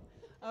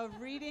A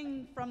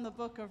reading from the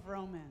book of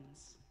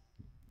Romans.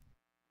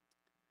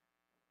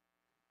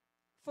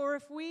 For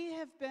if we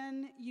have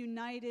been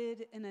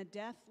united in a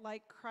death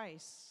like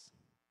Christ's,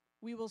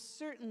 we will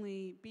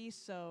certainly be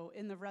so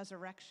in the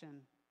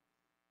resurrection.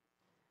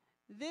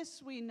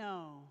 This we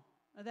know,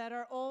 that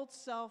our old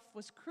self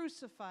was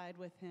crucified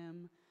with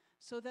him,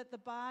 so that the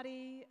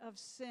body of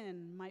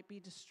sin might be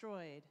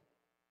destroyed,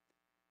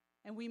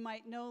 and we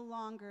might no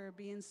longer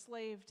be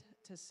enslaved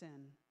to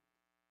sin.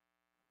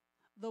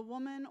 The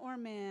woman or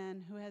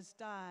man who has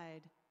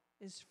died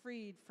is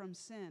freed from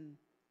sin.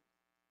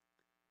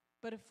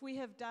 But if we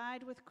have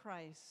died with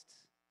Christ,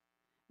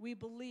 we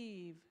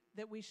believe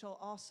that we shall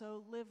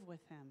also live with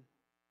him.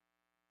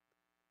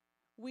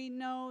 We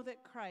know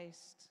that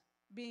Christ,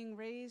 being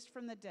raised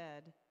from the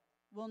dead,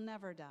 will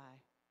never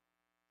die.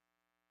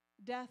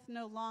 Death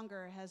no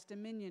longer has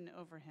dominion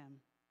over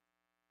him.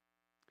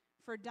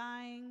 For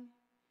dying,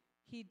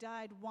 he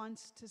died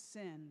once to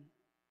sin.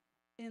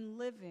 In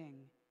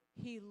living,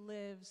 he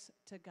lives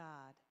to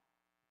God.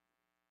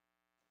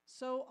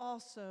 So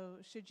also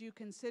should you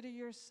consider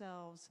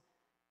yourselves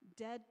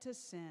dead to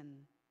sin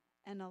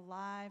and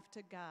alive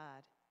to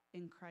God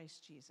in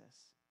Christ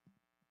Jesus.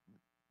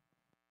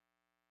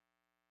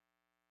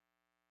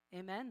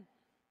 Amen.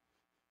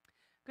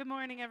 Good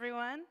morning,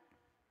 everyone.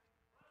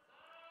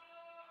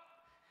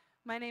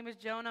 My name is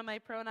Jonah. My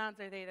pronouns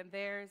are they, them,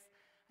 theirs.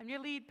 I'm your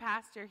lead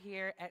pastor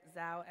here at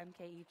Zao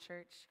MKE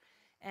Church.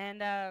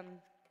 And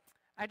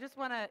I just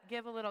want to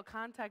give a little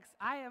context.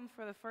 I am,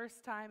 for the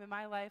first time in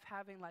my life,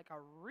 having like a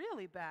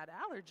really bad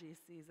allergy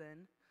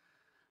season.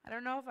 I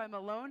don't know if I'm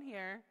alone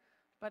here,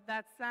 but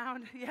that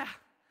sound,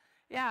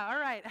 yeah, all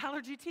right.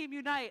 Allergy team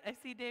unite. I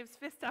see Dave's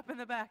fist up in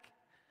the back.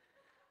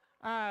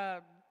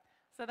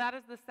 So that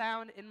is the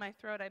sound in my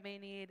throat. I may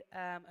need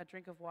a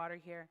drink of water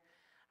here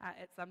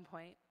at some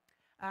point.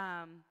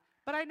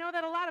 But I know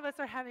that a lot of us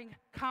are having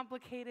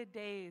complicated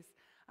days.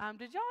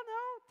 Did y'all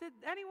know? Did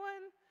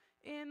anyone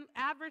in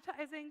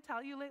advertising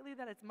tell you lately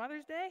that it's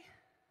Mother's Day?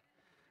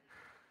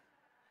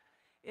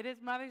 It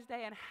is Mother's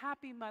Day, and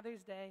happy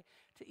Mother's Day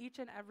to each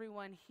and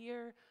everyone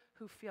here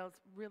who feels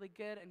really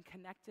good and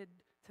connected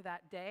to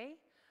that day.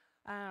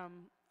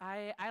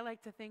 I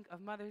like to think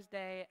of Mother's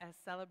Day as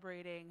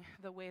celebrating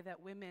the way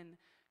that women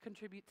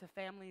contribute to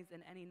families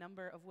in any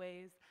number of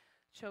ways,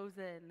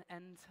 chosen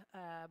and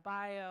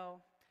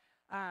bio.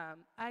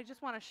 I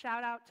just want to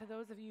shout out to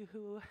those of you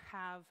who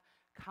have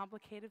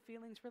complicated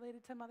feelings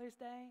related to Mother's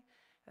Day,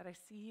 that I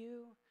see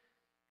you.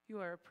 You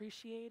are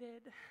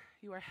appreciated.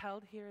 You are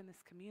held here in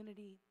this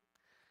community.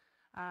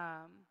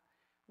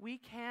 We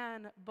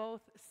can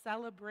both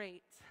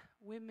celebrate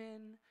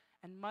women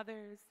and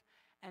mothers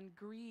and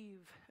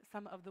grieve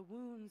some of the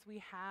wounds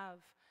we have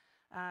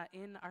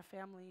in our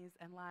families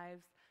and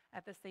lives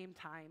at the same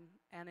time.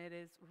 And it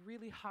is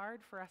really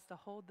hard for us to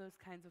hold those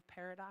kinds of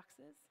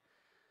paradoxes.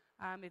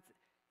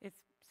 It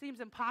seems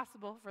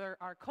impossible for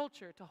our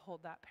culture to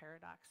hold that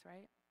paradox,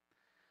 right?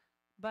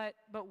 But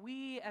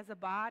we as a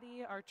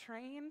body are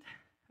trained,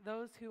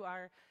 those who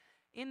are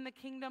in the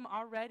kingdom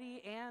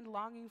already and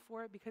longing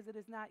for it because it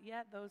is not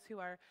yet, those who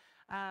are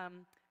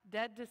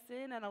dead to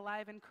sin and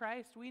alive in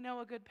Christ. We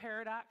know a good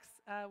paradox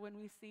when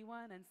we see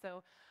one, and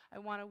so I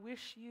want to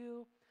wish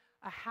you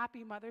a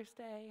happy Mother's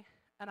Day,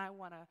 and I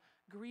want to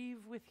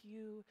grieve with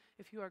you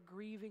if you are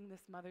grieving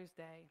this Mother's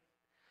Day.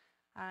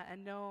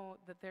 And know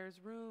that there's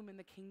room in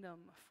the kingdom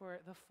for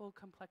the full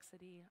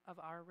complexity of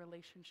our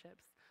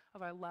relationships,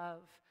 of our love,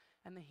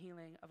 and the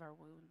healing of our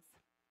wounds.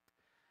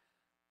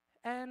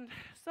 And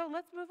so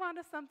let's move on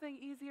to something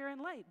easier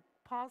and light.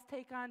 Paul's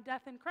take on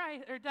death in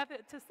Christ, or death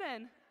to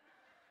sin.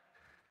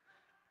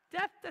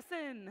 Death to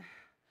sin.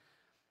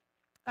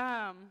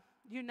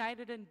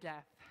 United in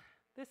death.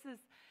 This is,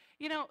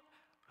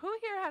 who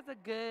here has a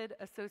good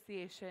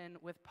association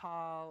with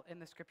Paul in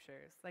the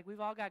scriptures? Like, we've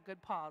all got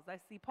good Pauls. I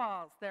see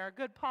Pauls. There are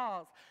good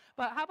Pauls.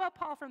 But how about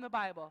Paul from the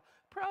Bible?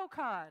 Pro,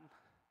 con?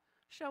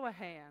 Show of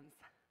hands.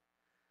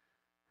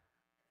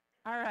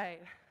 All right.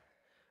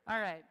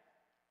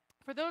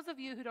 For those of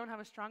you who don't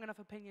have a strong enough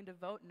opinion to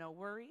vote, no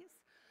worries.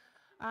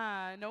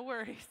 No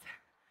worries.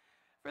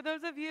 For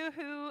those of you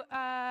who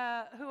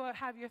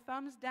have your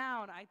thumbs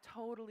down, I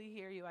totally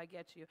hear you, I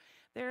get you.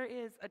 There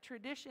is a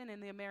tradition in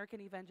the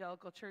American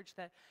Evangelical Church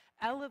that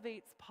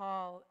elevates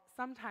Paul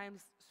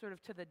sometimes sort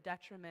of to the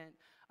detriment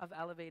of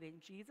elevating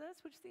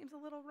Jesus, which seems a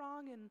little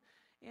wrong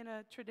in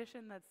a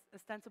tradition that's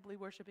ostensibly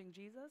worshiping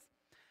Jesus.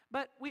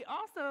 But we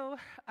also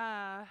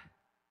have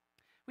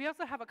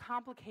a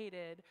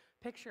complicated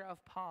picture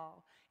of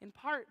Paul, in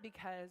part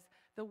because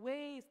the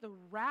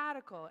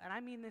radical, and I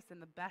mean this in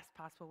the best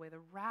possible way, the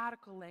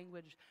radical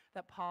language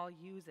that Paul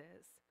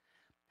uses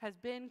has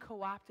been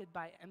co-opted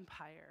by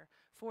empire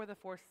for the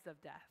forces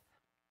of death.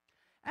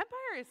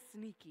 Empire is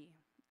sneaky.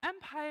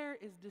 Empire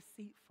is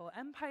deceitful.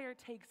 Empire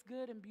takes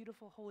good and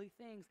beautiful holy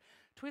things,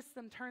 twists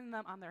them, turns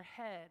them on their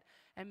head,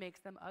 and makes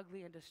them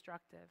ugly and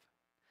destructive.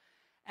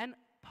 And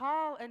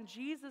Paul and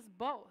Jesus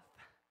both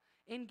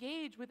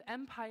engage with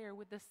empire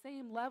with the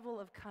same level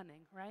of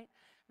cunning, right?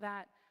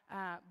 That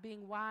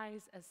being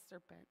wise as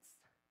serpents,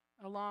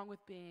 along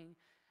with being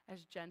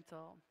as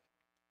gentle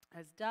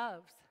as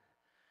doves.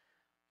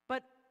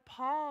 But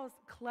Paul's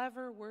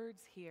clever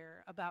words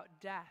here about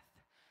death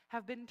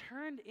have been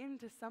turned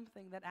into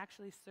something that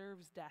actually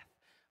serves death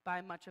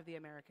by much of the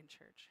American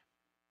church.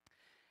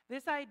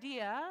 This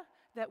idea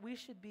that we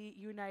should be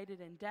united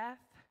in death,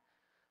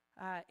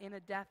 in a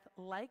death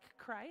like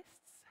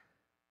Christ's,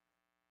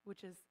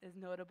 which is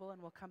notable,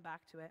 and we'll come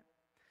back to it,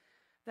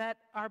 that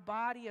our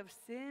body of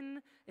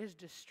sin is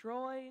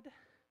destroyed,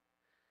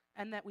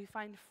 and that we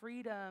find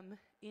freedom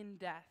in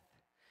death.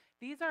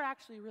 These are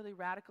actually really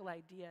radical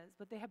ideas,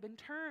 but they have been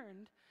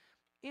turned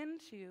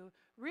into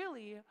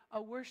really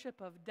a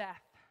worship of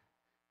death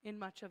in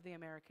much of the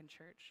American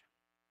church.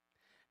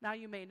 Now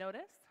you may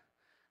notice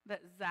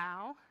that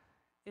Zao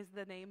is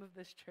the name of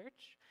this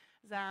church.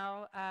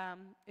 Zao,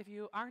 if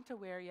you aren't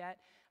aware yet,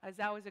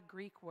 Zao is a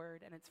Greek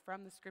word, and it's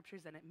from the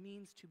scriptures, and it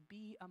means to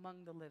be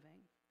among the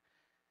living.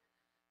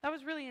 That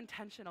was really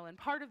intentional, and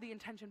part of the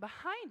intention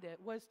behind it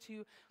was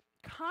to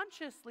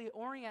consciously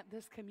orient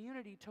this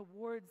community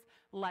towards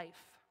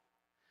life,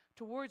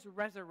 towards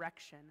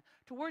resurrection,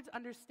 towards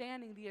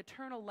understanding the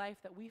eternal life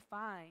that we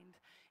find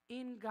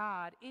in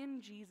God, in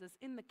Jesus,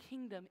 in the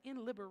kingdom,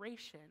 in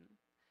liberation,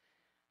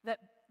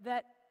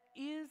 that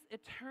is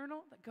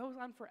eternal, that goes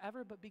on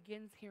forever, but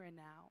begins here and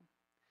now.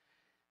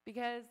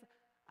 Because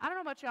I don't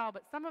know about y'all,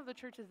 but some of the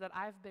churches that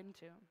I've been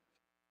to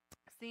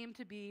seem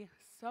to be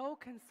so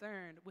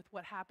concerned with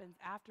what happens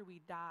after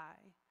we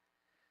die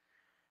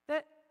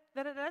that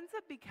it ends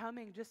up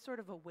becoming just sort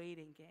of a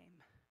waiting game,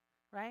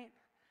 right?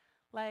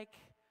 Like,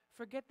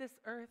 forget this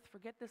earth,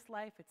 forget this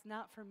life, it's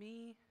not for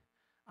me.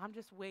 I'm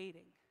just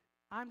waiting.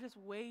 I'm just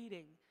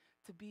waiting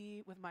to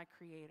be with my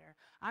Creator.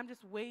 I'm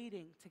just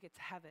waiting to get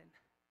to heaven.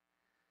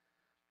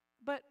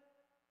 But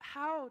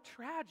how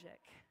tragic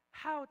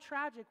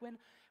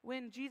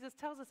when Jesus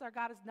tells us our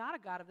God is not a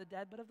God of the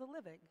dead, but of the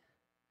living.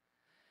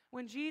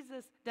 When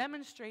Jesus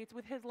demonstrates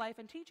with his life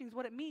and teachings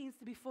what it means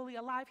to be fully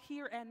alive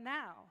here and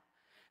now.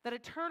 That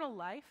eternal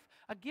life,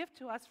 a gift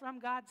to us from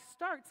God,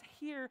 starts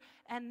here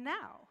and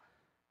now.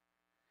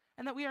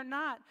 And that we are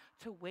not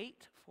to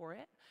wait for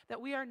it, that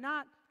we are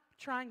not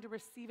trying to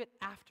receive it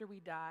after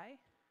we die,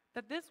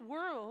 that this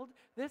world,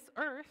 this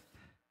earth,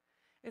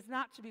 is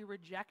not to be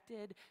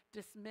rejected,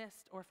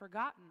 dismissed, or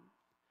forgotten,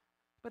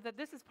 but that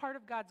this is part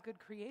of God's good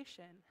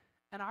creation,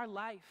 and our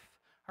life,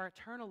 our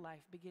eternal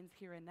life, begins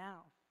here and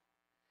now.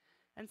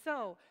 And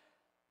so,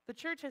 the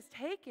church has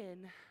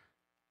taken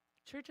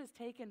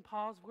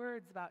Paul's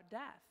words about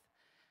death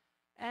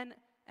and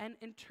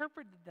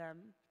interpreted them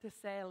to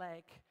say,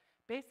 like,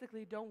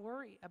 basically, don't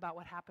worry about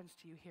what happens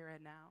to you here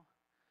and now.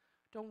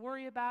 Don't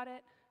worry about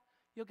it.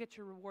 You'll get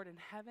your reward in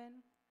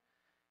heaven.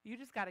 You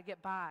just got to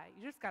get by.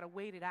 You just got to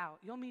wait it out.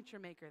 You'll meet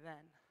your Maker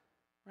then,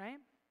 right?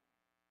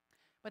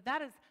 But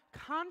that is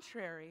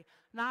contrary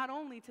not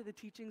only to the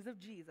teachings of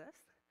Jesus,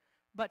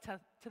 but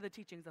to the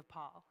teachings of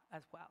Paul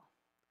as well.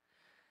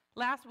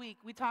 Last week,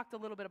 we talked a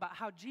little bit about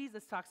how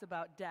Jesus talks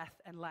about death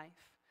and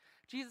life.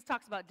 Jesus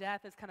talks about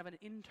death as kind of an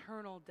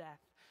internal death,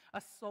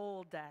 a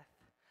soul death.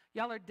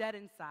 Y'all are dead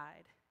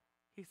inside,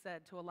 he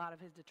said to a lot of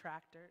his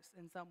detractors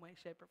in some way,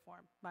 shape, or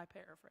form, my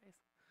paraphrase.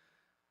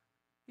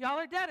 Y'all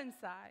are dead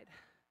inside.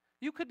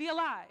 You could be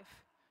alive.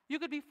 You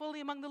could be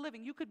fully among the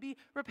living. You could be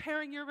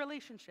repairing your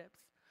relationships.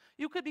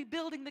 You could be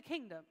building the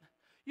kingdom.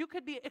 You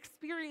could be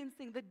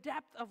experiencing the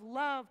depth of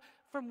love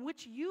from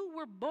which you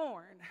were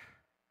born,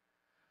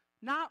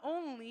 not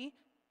only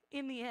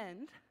in the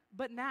end,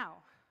 but now.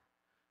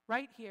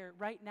 Right here,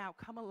 right now.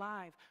 Come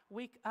alive.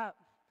 Wake up.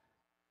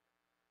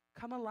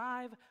 Come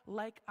alive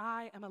like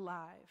I am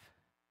alive.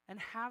 And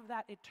have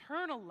that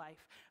eternal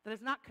life that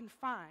is not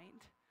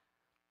confined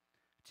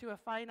to a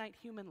finite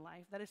human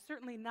life, that is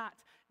certainly not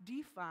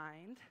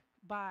defined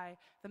by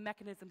the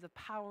mechanisms of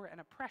power and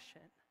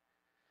oppression.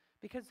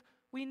 Because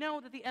we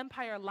know that the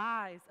empire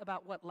lies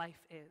about what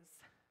life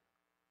is.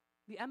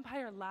 The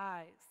empire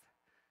lies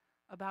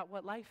about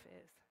what life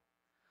is.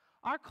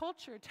 Our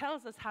culture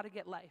tells us how to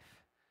get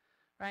life,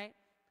 right?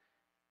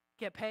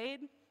 Get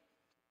paid,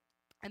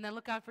 and then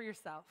look out for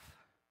yourself.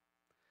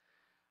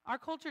 Our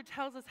culture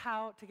tells us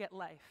how to get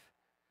life.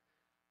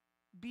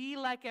 Be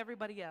like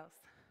everybody else.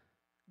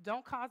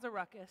 Don't cause a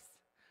ruckus.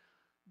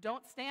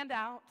 Don't stand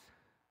out.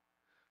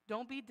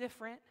 Don't be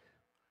different.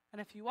 And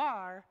if you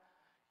are,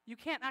 you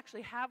can't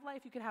actually have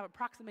life. You can have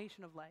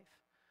approximation of life.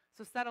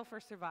 So settle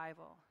for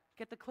survival.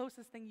 Get the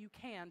closest thing you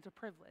can to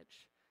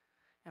privilege.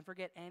 And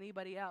forget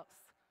anybody else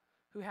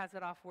who has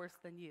it off worse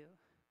than you.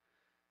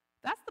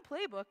 That's the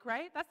playbook,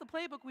 right? That's the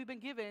playbook we've been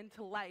given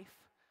to life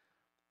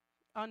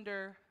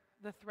under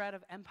the threat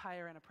of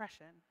empire and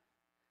oppression.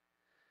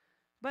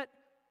 But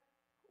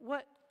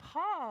what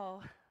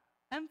Paul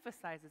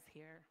emphasizes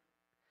here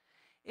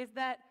is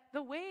that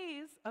the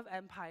ways of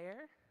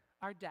empire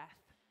are death,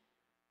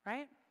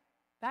 right?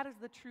 That is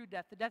the true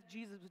death, the death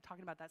Jesus was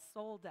talking about, that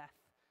soul death.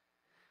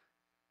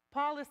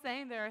 Paul is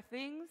saying there are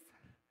things,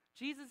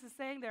 Jesus is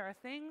saying there are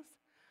things,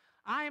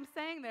 I am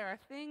saying there are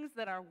things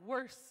that are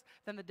worse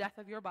than the death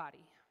of your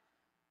body.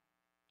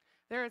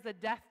 There is a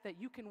death that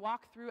you can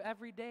walk through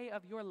every day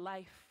of your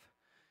life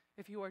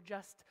if you are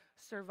just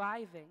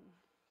surviving.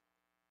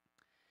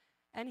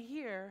 And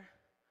here,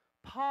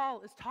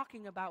 Paul is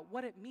talking about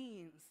what it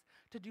means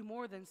to do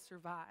more than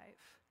survive.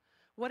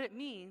 What it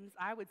means,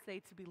 I would say,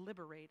 to be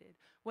liberated.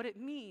 What it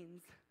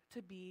means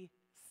to be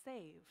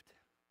saved.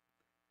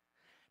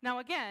 Now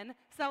again,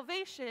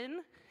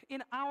 salvation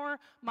in our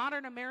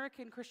modern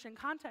American Christian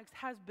context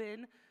has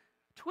been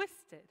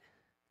twisted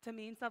to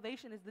mean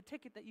salvation is the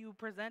ticket that you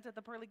present at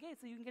the pearly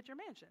gates so you can get your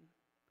mansion,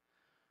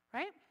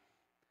 right?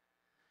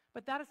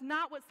 But that is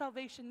not what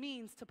salvation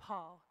means to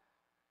Paul,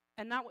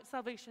 and not what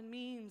salvation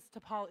means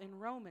to Paul in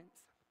Romans.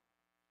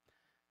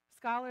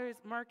 Scholars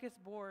Marcus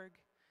Borg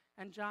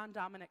and John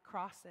Dominic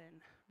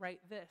Crossan write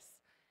this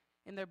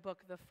in their book,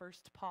 The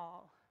First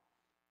Paul.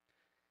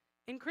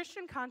 In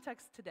Christian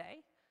context today,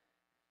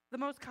 the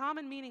most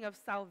common meaning of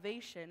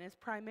salvation is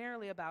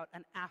primarily about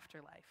an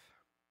afterlife,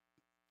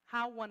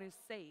 how one is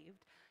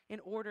saved in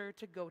order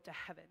to go to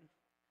heaven.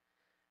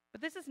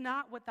 But this is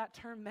not what that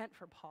term meant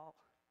for Paul.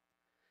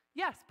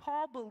 Yes,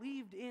 Paul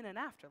believed in an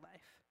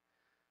afterlife,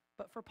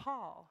 but for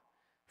Paul,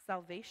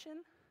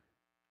 salvation,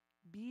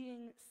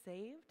 being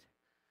saved,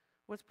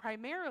 was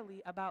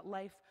primarily about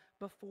life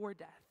before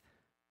death.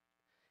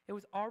 It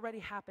was already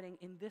happening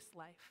in this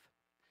life,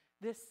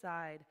 this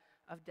side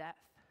of death.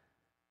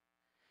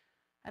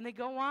 And they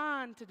go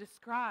on to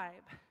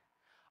describe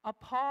a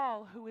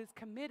Paul who is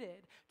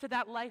committed to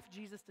that life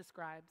Jesus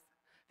describes,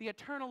 the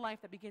eternal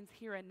life that begins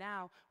here and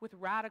now with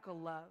radical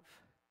love.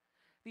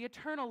 The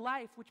eternal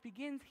life which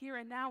begins here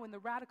and now in the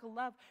radical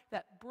love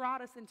that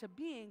brought us into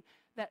being,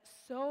 that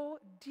so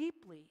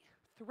deeply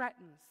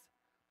threatens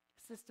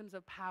systems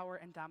of power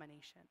and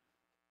domination.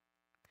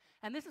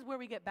 And this is where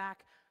we get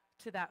back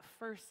to that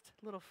first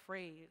little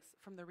phrase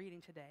from the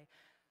reading today.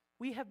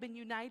 We have been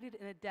united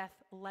in a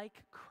death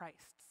like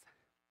Christ's.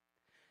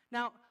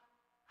 Now,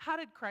 how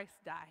did Christ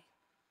die?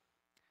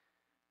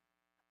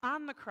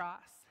 On the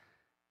cross.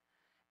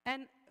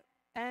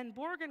 And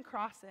Borg and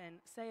Crossan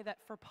say that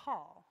for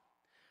Paul,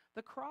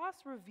 the cross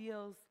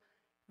reveals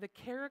the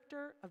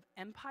character of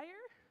empire,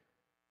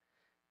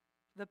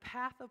 the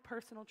path of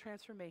personal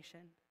transformation,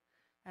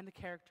 and the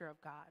character of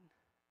God.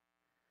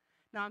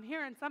 Now, I'm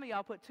hearing some of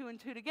y'all put two and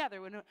two together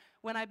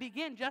when I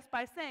begin just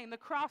by saying the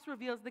cross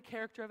reveals the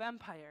character of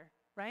empire,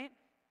 right?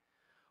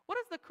 What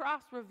does the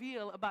cross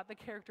reveal about the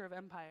character of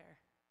empire?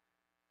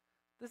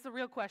 This is a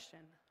real question.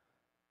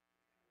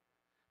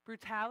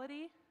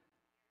 Brutality,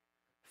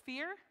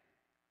 fear,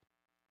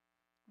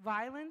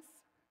 violence,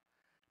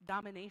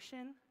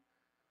 domination,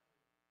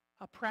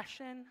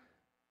 oppression,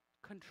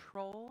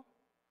 control,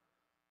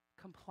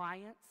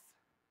 compliance,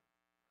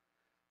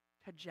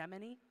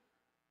 hegemony,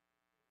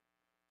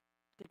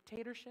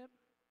 dictatorship,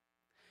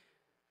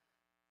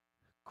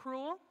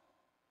 cruel.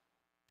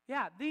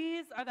 Yeah,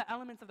 these are the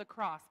elements of the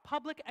cross.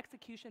 Public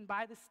execution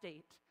by the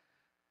state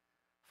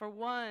for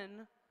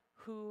one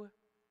who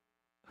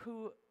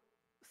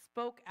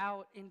spoke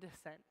out in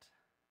dissent,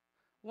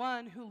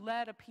 one who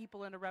led a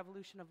people in a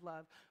revolution of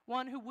love,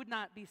 one who would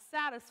not be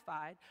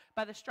satisfied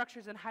by the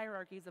structures and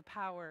hierarchies of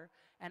power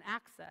and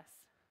access,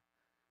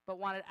 but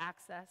wanted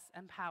access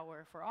and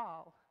power for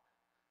all,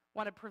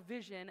 wanted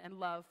provision and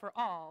love for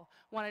all,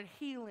 wanted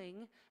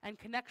healing and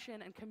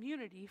connection and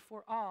community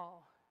for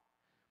all.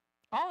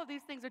 All of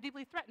these things are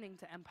deeply threatening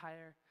to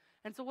empire.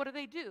 And so what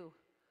do?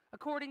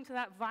 According to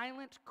that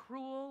violent,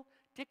 cruel,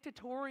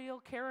 dictatorial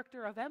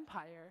character of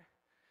empire,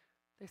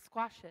 they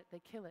squash it, they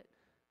kill it,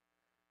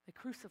 they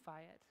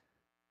crucify it.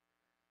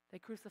 They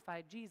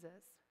crucified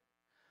Jesus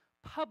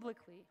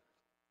publicly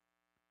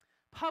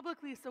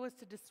so as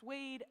to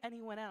dissuade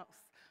anyone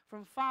else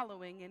from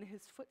following in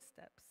his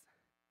footsteps.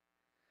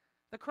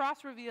 The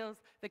cross reveals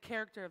the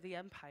character of the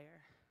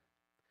empire.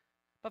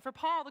 But for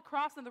Paul, the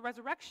cross and the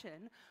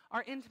resurrection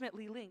are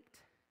intimately linked.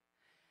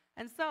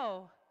 And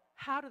so,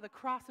 how do the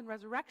cross and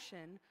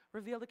resurrection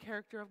reveal the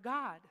character of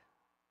God?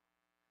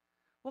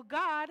 Well,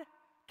 God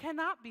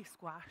cannot be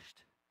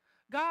squashed.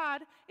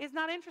 God is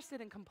not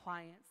interested in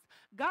compliance.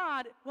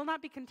 God will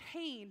not be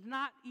contained,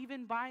 not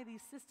even by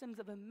these systems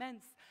of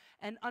immense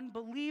and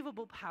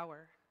unbelievable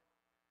power.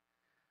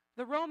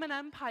 The Roman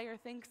Empire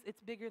thinks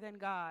it's bigger than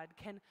God,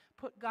 can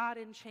put God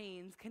in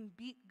chains, can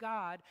beat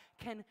God,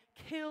 can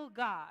kill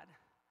God.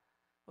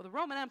 Well, the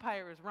Roman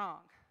Empire is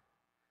wrong,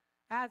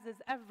 as is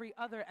every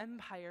other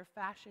empire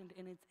fashioned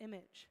in its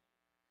image.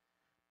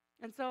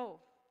 And so,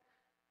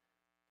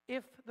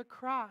 if the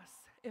cross,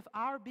 if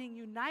our being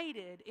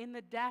united in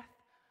the death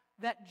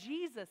that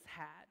Jesus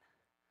had,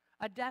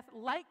 a death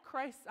like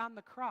Christ on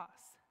the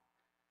cross,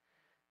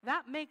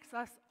 that makes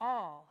us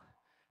all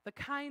the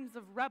kinds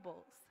of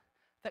rebels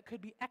that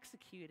could be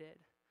executed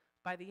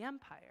by the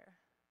empire,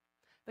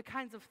 the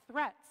kinds of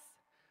threats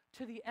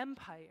to the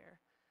empire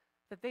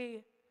that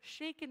they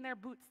shake in their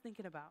boots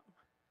thinking about.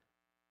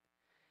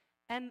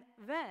 And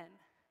then,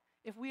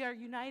 if we are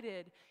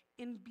united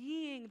in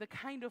being the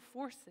kind of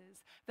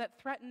forces that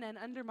threaten and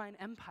undermine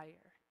empire,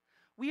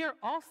 we are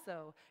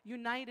also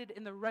united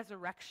in the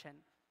resurrection.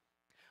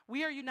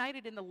 We are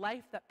united in the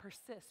life that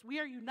persists. We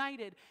are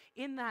united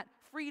in that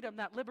freedom,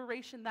 that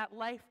liberation, that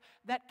life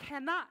that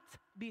cannot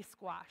be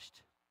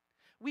squashed.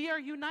 We are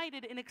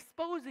united in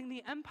exposing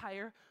the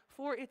empire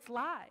for its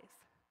lies.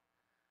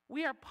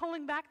 We are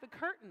pulling back the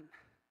curtain.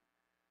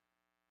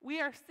 We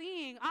are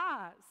seeing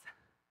Oz.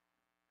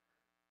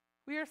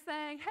 We are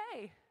saying,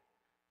 hey,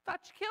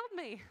 thought you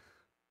killed me.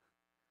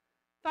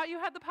 Thought you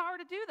had the power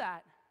to do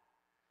that.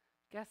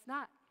 Guess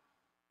not.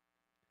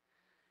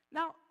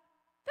 Now,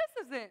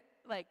 this isn't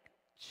like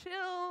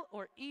chill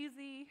or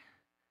easy,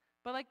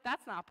 but like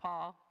that's not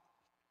Paul.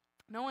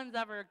 No one's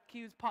ever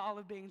accused Paul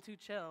of being too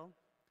chill.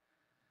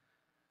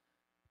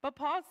 But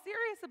Paul's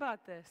serious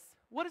about this.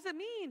 What does it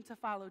mean to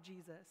follow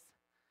Jesus?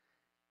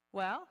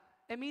 Well,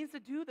 it means to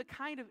do the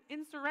kind of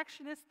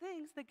insurrectionist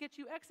things that get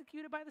you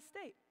executed by the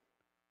state.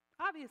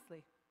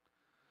 Obviously.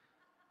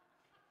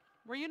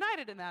 We're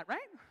united in that, right?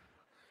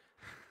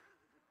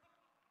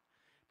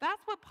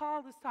 That's what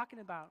Paul is talking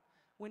about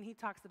when he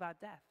talks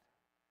about death.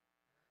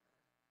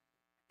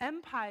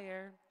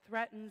 Empire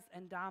threatens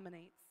and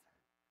dominates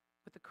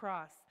with the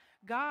cross.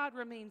 God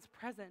remains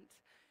present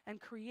and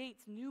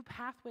creates new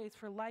pathways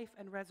for life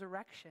and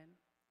resurrection.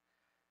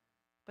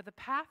 But the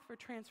path for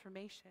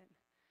transformation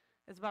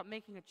is about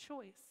making a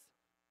choice.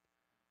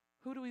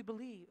 Who do we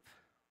believe?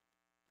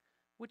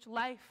 Which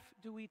life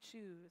do we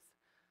choose?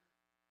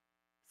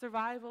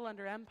 Survival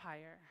under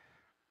empire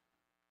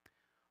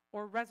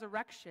or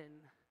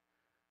resurrection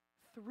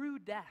through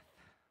death?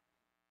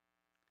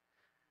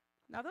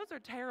 Now, those are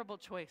terrible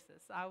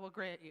choices, I will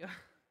grant you.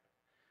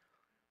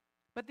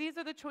 But these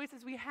are the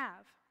choices we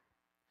have.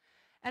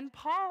 And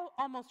Paul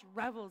almost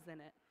revels in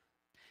it.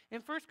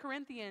 In 1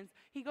 Corinthians,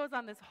 he goes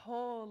on this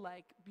whole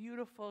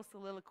beautiful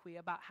soliloquy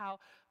about how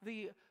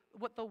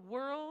what the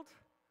world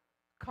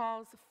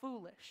calls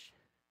foolish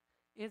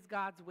is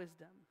God's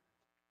wisdom.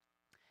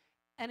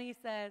 And he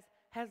says,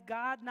 has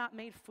God not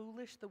made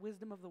foolish the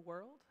wisdom of the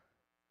world?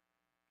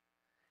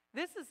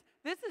 This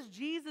is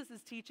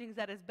Jesus' teachings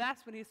at his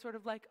best when he's sort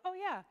of like, oh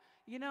yeah,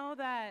 you know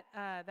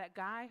that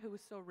guy who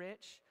was so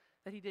rich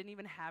that he didn't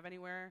even have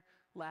anywhere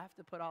left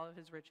to put all of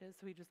his riches,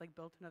 so he just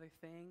built another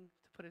thing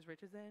to put his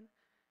riches in?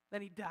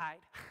 Then he died.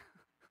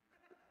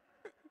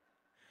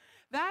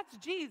 That's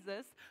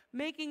Jesus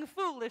making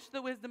foolish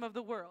the wisdom of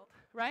the world,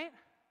 right?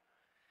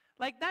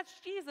 That's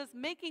Jesus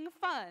making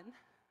fun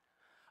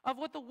of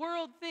what the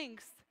world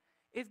thinks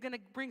is going to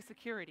bring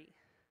security,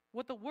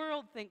 what the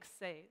world thinks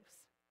saves.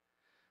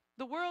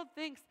 The world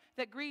thinks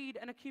that greed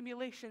and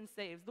accumulation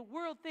saves. The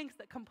world thinks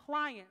that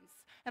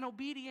compliance and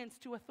obedience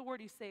to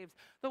authority saves.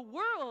 The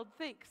world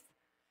thinks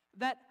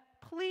that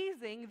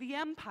pleasing the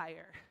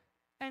empire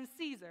and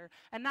Caesar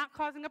and not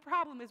causing a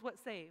problem is what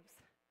saves.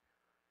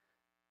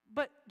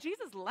 But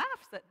Jesus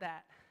laughs at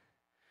that.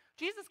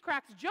 Jesus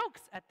cracks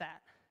jokes at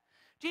that.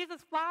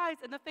 Jesus flies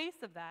in the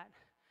face of that.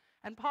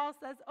 And Paul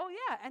says, oh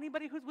yeah,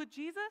 anybody who's with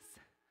Jesus,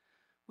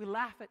 we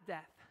laugh at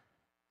death.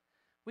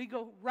 We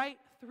go right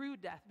through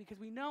death because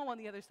we know on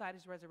the other side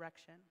is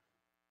resurrection.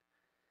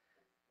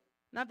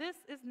 Now, this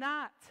is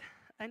not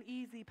an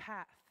easy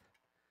path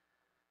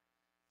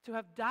to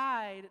have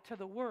died to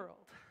the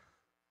world.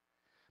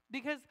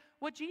 Because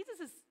what Jesus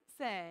is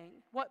saying,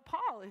 what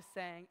Paul is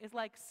saying, is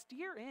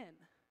steer in.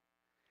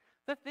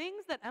 The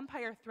things that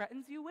empire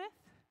threatens you with,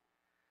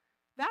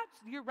 that's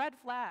your red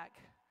flag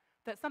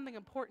that something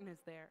important is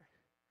there.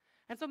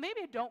 And so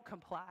maybe don't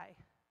comply.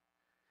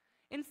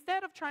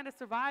 Instead of trying to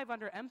survive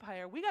under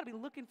empire, we got to be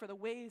looking for the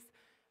ways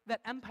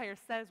that empire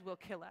says will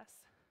kill us.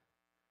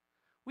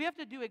 We have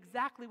to do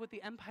exactly what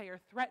the empire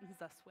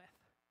threatens us with.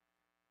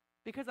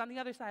 Because on the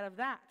other side of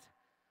that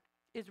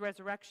is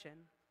resurrection.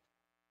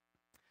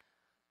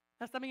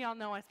 Now, some of y'all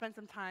know I spent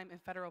some time in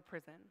federal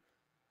prison.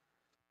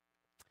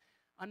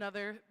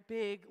 Another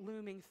big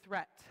looming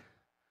threat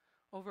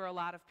over a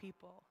lot of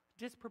people,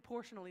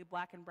 disproportionately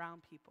black and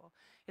brown people,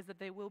 is that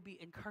they will be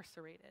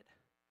incarcerated.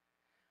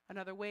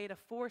 Another way to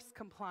force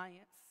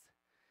compliance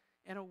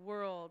in a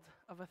world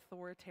of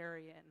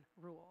authoritarian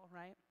rule,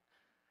 right?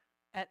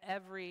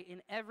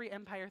 In every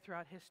empire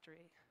throughout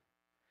history.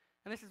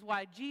 And this is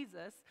why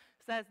Jesus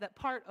says that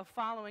part of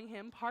following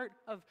him, part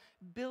of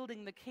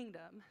building the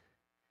kingdom,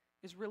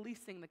 is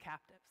releasing the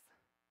captives.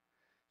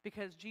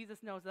 Because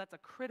Jesus knows that's a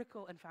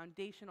critical and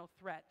foundational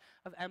threat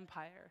of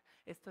empire,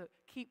 is to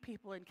keep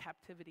people in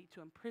captivity,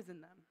 to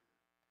imprison them.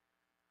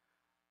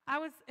 I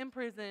was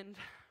imprisoned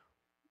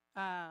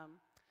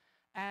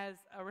as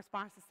a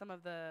response to some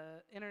of the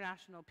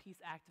international peace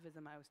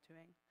activism I was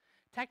doing.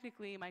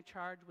 Technically, my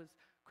charge was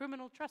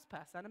criminal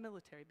trespass on a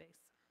military base.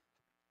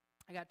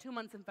 I got 2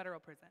 months in federal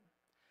prison.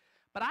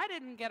 But I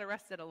didn't get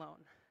arrested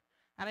alone,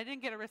 and I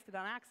didn't get arrested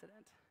on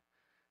accident.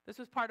 This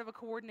was part of a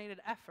coordinated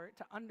effort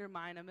to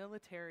undermine a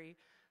military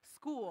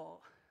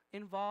school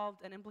involved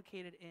and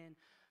implicated in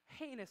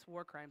heinous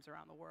war crimes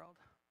around the world.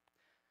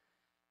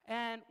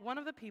 And one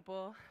of the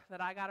people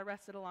that I got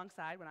arrested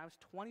alongside when I was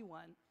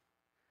 21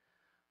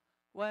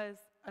 was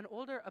an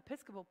older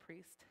Episcopal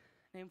priest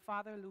named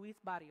Father Luis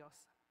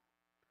Barrios.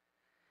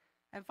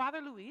 And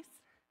Father Luis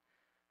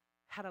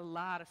had a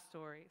lot of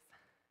stories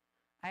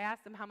I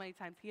asked him how many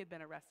times he had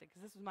been arrested,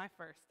 because this was my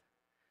first.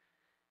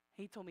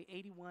 He told me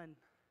 81.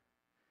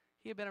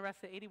 He had been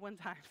arrested 81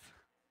 times.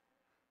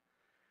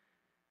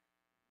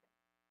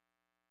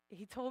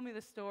 He told me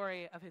the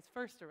story of his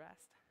first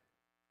arrest.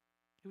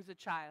 He was a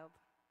child.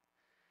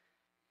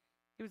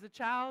 He was a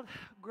child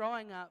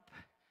growing up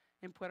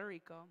in Puerto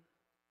Rico,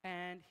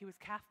 and he was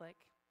Catholic.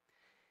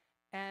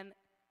 And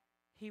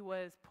he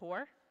was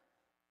poor,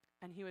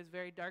 and he was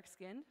very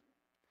dark-skinned,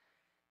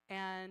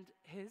 and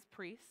his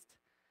priest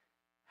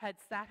had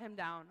sat him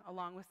down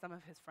along with some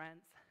of his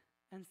friends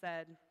and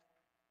said,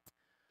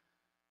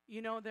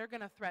 you know, they're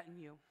going to threaten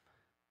you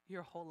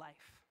your whole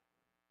life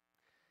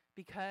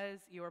because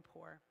you are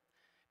poor,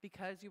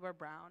 because you are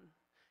brown.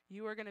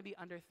 You are going to be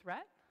under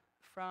threat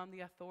from the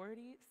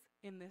authorities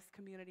in this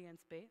community and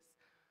space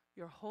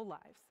your whole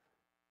lives.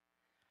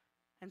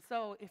 And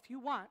so if you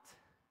want,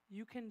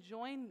 you can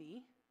join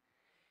me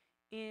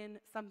in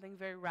something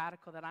very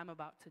radical that I'm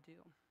about to do.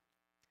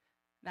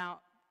 Now,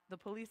 the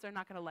police are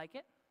not going to like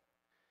it.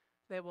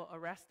 They will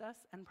arrest us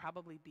and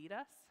probably beat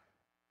us.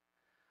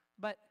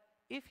 But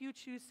if you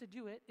choose to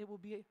do it, it will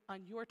be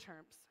on your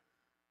terms.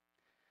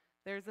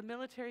 There's a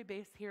military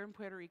base here in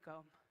Puerto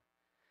Rico,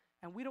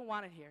 and we don't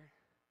want it here.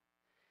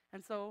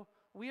 And so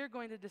we are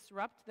going to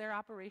disrupt their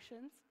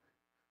operations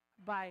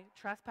by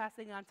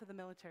trespassing onto the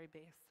military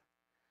base.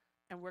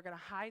 And we're going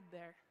to hide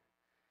there.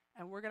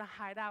 And we're going to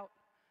hide out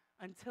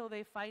until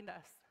they find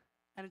us.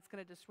 And it's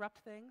going to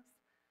disrupt things.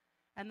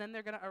 And then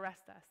they're going to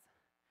arrest us.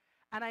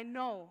 And I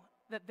know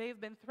that they've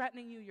been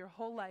threatening you your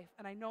whole life.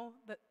 And I know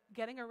that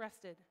getting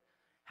arrested,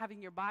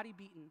 having your body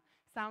beaten,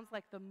 sounds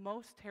like the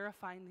most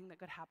terrifying thing that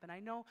could happen. I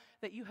know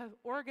that you have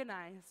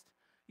organized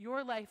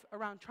your life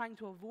around trying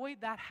to avoid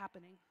that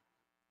happening.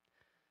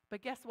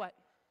 But guess what?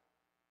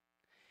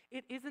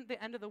 It isn't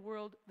the end of the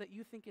world that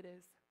you think it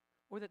is,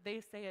 or that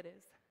they say it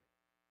is.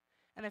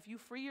 And if you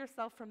free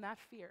yourself from that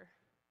fear,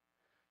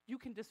 you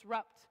can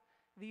disrupt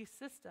these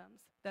systems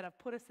that have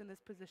put us in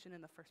this position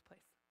in the first place.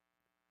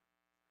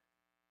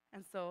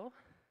 And so,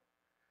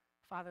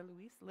 Father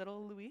Luis,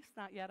 little Luis,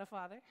 not yet a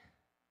father,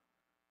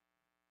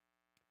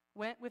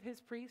 went with his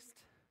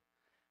priest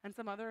and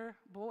some other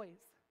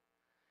boys.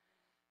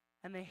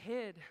 And they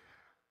hid.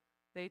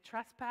 They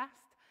trespassed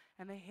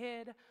and they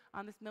hid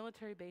on this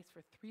military base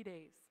for 3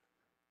 days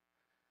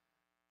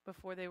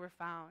before they were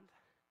found.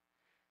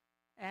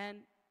 And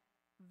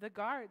the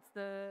guards,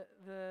 the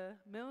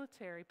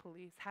military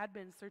police, had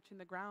been searching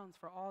the grounds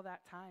for all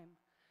that time.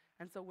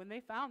 And so when they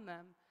found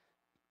them,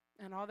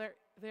 and all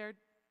their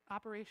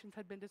operations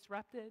had been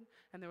disrupted,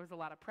 and there was a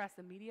lot of press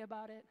and media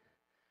about it,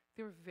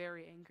 they were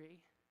very angry.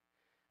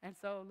 And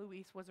so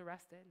Luis was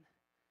arrested,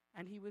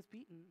 and he was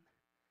beaten,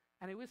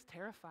 and it was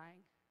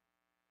terrifying.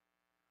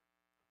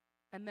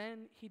 And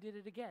then he did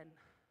it again,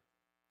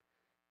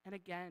 and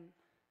again,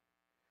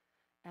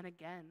 and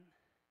again,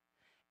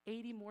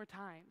 80 more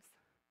times,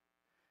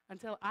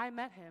 until I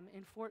met him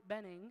in Fort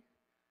Benning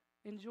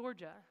in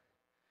Georgia.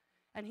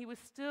 And he was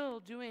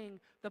still doing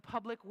the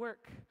public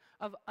work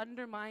of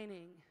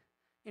undermining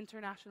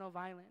international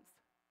violence,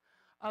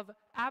 of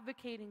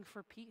advocating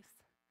for peace.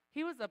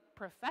 He was a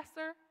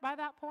professor by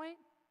that point.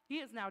 He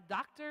is now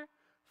Dr.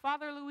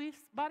 Father Luis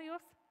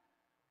Barrios.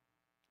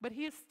 But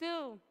he is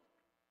still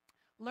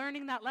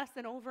learning that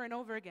lesson over and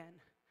over again,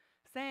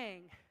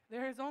 saying,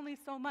 there is only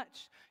so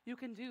much you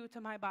can do to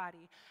my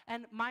body.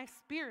 And my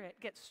spirit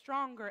gets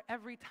stronger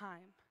every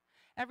time.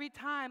 Every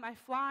time I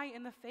fly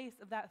in the face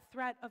of that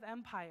threat of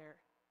empire.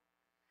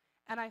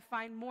 And I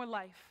find more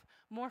life,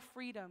 more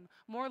freedom,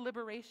 more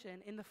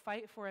liberation in the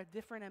fight for a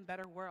different and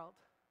better world.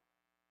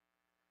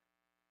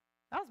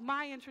 That was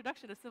my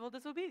introduction to civil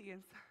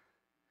disobedience.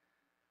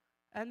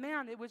 And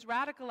man, it was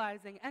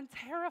radicalizing and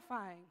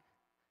terrifying.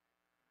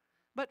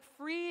 But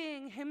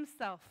freeing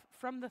himself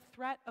from the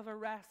threat of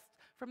arrest,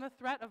 from the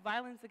threat of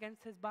violence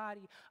against his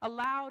body,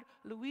 allowed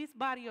Luis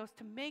Barrios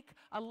to make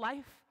a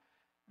life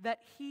that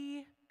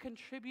he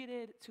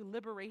contributed to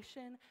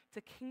liberation,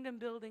 to kingdom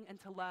building, and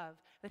to love,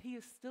 that he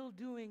is still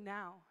doing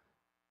now.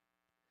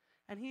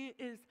 And he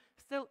is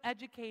still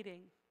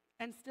educating,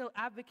 and still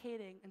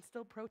advocating, and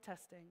still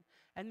protesting,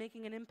 and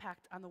making an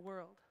impact on the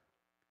world.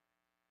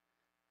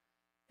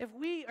 If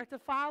we are to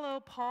follow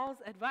Paul's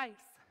advice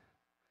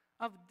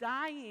of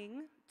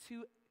dying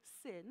to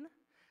sin,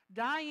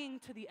 dying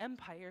to the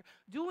empire,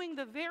 doing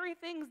the very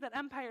things that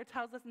empire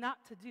tells us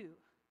not to do,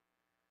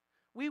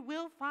 we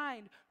will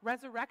find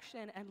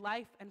resurrection and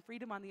life and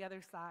freedom on the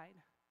other side.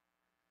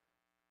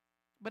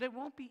 But it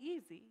won't be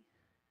easy.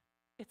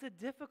 It's a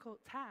difficult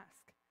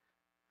task.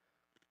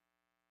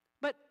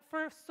 But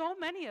for so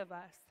many of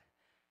us,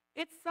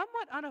 it's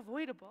somewhat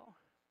unavoidable.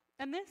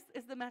 And this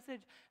is the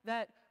message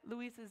that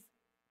Luis's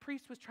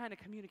priest was trying to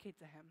communicate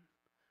to him,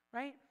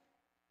 right?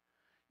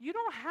 You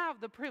don't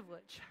have the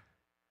privilege.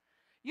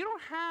 You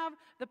don't have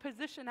the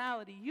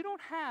positionality. You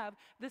don't have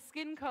the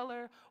skin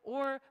color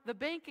or the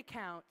bank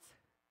account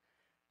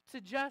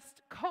to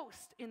just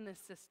coast in this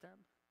system.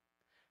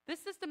 This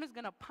system is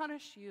going to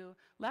punish you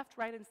left,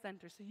 right, and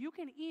center. So you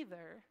can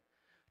either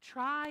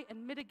Try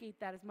and mitigate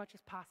that as much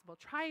as possible.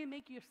 Try and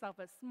make yourself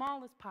as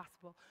small as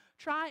possible.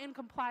 Try and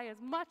comply as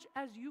much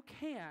as you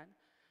can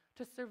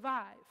to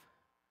survive.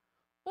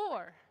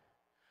 Or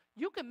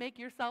you can make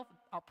yourself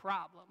a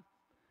problem.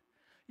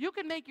 You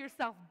can make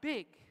yourself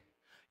big.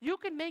 You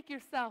can make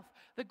yourself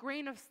the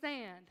grain of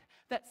sand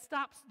that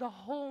stops the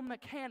whole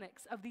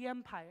mechanics of the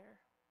empire.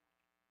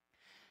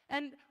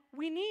 And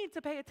we need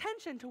to pay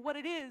attention to what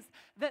it is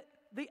that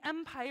the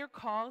empire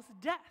calls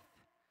death,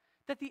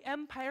 that the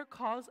empire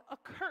calls a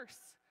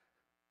curse.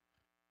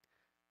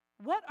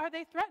 What are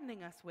they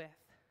threatening us with?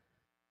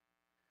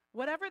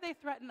 Whatever they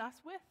threaten us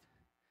with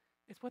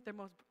is what they're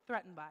most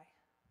threatened by.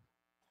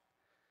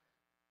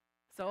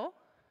 So,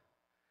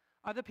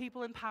 are the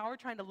people in power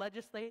trying to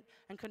legislate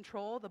and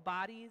control the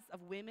bodies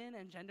of women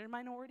and gender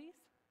minorities?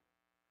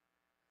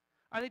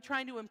 Are they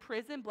trying to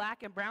imprison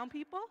black and brown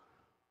people?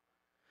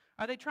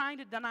 Are they trying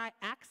to deny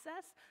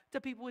access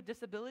to people with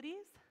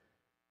disabilities?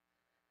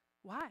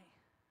 Why?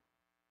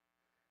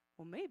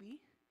 Well, maybe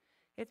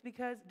it's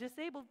because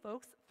disabled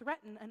folks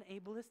threaten an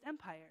ableist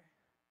empire.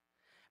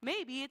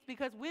 Maybe it's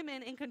because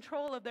women in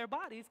control of their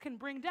bodies can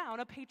bring down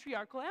a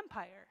patriarchal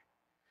empire.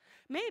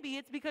 Maybe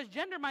it's because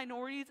gender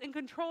minorities in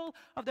control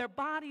of their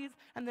bodies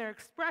and their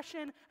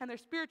expression and their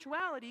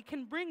spirituality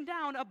can bring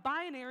down a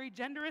binary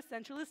gender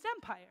essentialist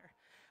empire.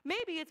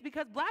 Maybe it's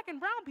because black and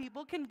brown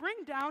people can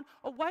bring down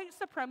a white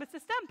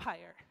supremacist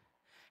empire.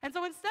 And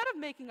so instead of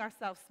making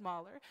ourselves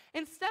smaller,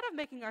 instead of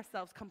making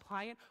ourselves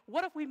compliant,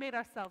 what if we made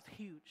ourselves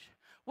huge?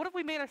 What if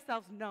we made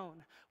ourselves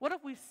known? What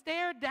if we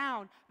stared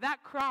down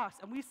that cross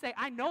and we say,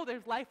 I know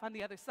there's life on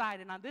the other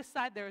side, and on this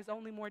side there is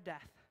only more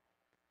death?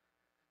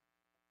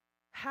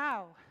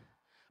 How?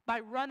 By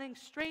running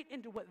straight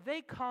into what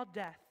they call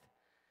death,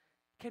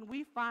 can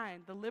we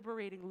find the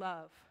liberating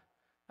love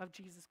of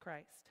Jesus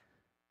Christ?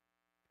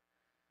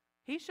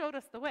 He showed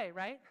us the way,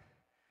 right?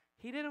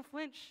 He didn't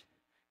flinch.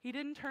 He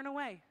didn't turn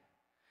away.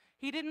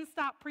 He didn't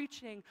stop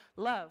preaching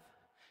love.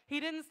 He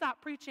didn't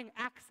stop preaching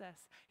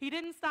access. He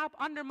didn't stop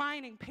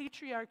undermining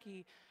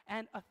patriarchy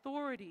and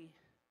authority.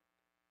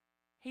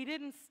 He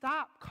didn't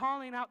stop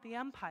calling out the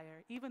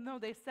empire, even though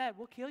they said,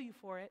 we'll kill you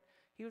for it.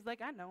 He was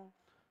like, I know.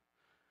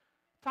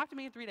 Talk to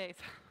me in 3 days.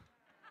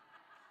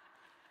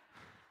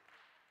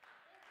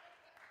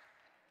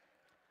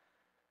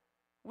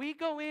 We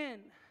go in,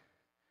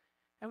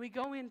 and we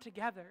go in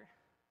together,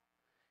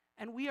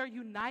 and we are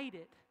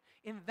united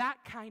in that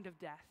kind of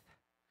death,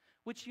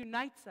 which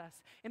unites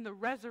us in the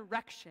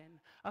resurrection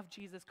of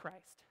Jesus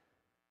Christ.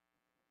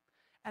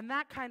 And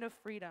that kind of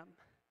freedom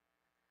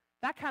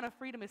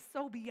is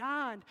so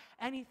beyond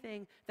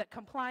anything that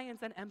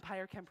compliance and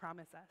empire can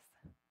promise us.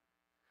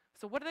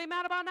 So what are they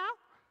mad about now?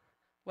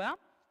 Well,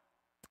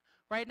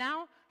 right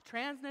now,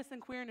 transness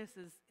and queerness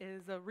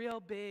is a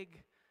real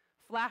big,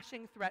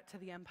 flashing threat to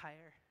the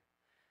empire.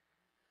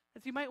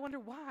 And so you might wonder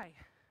why.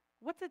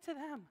 What's it to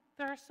them?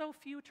 There are so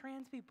few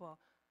trans people.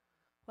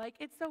 Like,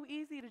 it's so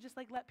easy to just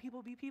let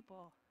people be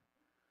people.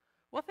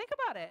 Well, think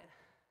about it.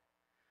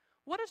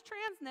 What does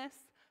transness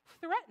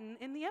threaten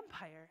in the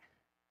empire?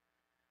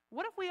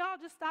 What if we all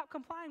just stop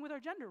complying with our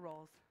gender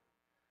roles?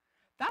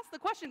 That's the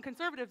question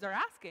conservatives are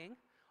asking,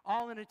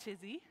 all in a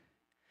tizzy.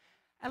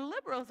 And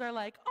liberals are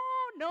like,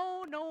 oh,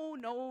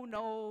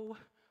 no.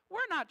 We're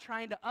not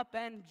trying to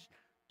upend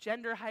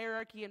gender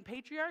hierarchy and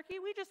patriarchy.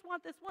 We just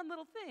want this one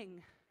little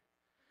thing.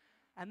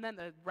 And then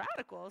the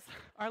radicals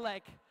are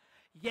like,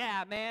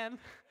 yeah, man,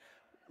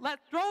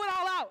 let's throw it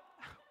all out.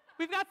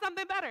 We've got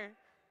something better.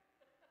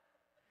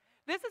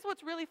 This is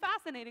what's really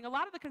fascinating. A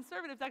lot of the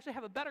conservatives actually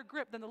have a better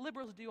grip than the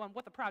liberals do on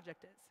what the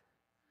project is.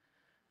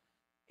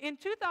 In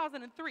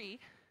 2003,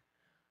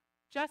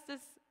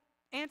 Justice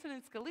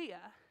Antonin Scalia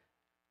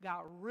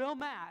got real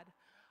mad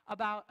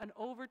about an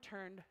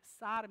overturned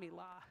sodomy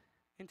law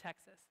in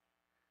Texas.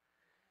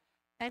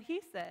 And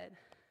he said,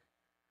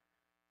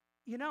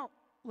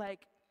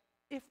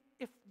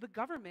 if the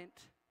government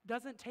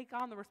doesn't take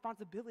on the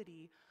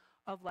responsibility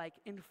of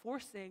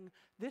enforcing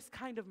this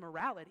kind of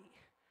morality,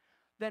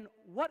 then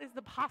what is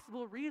the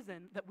possible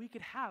reason that we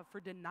could have for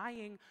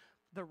denying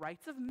the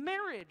rights of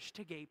marriage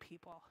to gay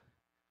people?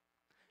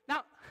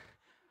 Now,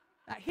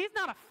 he's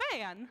not a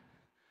fan.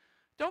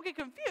 Don't get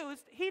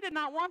confused. He did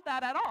not want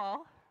that at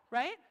all,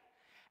 right?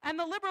 And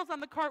the liberals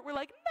on the cart were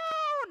like,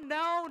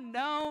 no.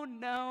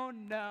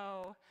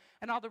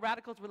 And all the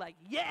radicals were like,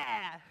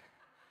 yeah.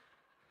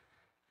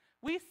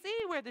 We see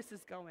where this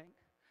is going.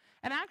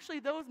 And actually,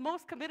 those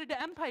most committed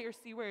to empire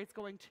see where it's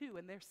going too,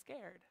 and they're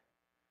scared.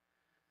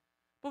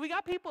 But we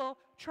got people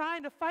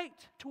trying to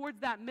fight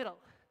towards that middle,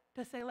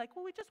 to say well,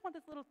 we just want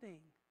this little thing.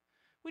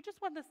 We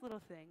just want this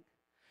little thing.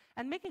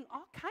 And making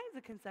all kinds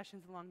of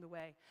concessions along the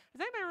way.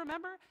 Does anybody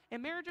remember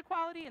in marriage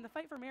equality, in the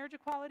fight for marriage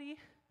equality,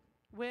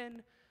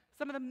 when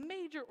some of the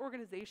major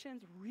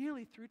organizations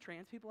really threw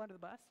trans people under the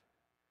bus?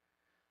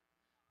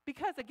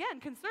 Because again,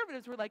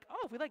 conservatives were like,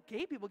 oh, if we let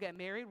gay people get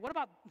married, what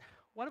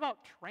about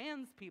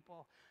trans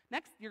people?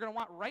 Next, you're going to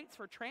want rights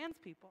for trans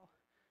people.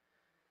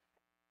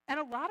 And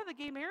a lot of the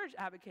gay marriage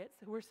advocates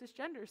who were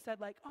cisgender said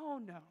oh,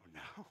 no,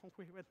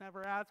 we would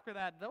never ask for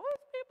that. Those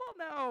people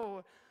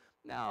no.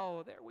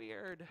 No, they're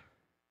weird.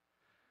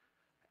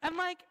 And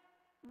like,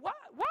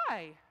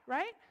 why,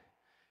 right?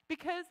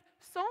 Because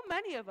so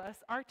many of us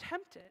are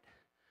tempted.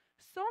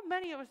 So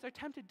many of us are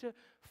tempted to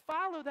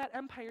follow that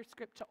empire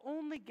script to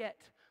only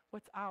get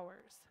what's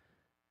ours,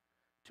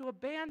 to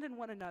abandon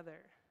one another,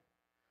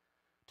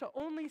 to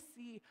only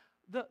see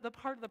the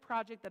part of the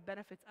project that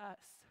benefits us,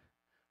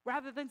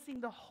 rather than seeing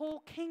the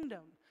whole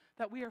kingdom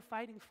that we are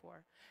fighting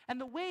for,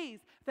 and the ways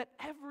that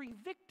every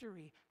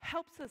victory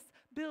helps us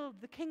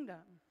build the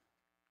kingdom.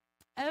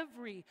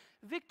 Every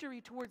victory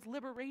towards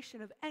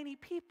liberation of any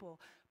people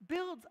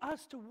builds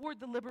us toward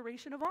the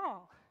liberation of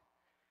all.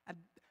 And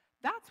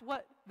that's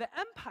what the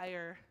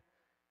empire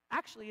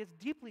actually is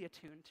deeply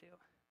attuned to.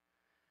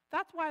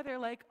 That's why they're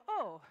like,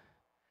 oh,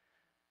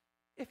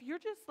 if you're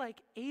just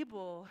like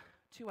able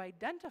to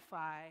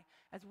identify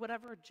as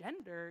whatever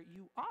gender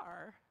you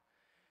are,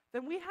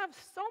 then we have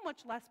so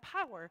much less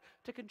power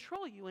to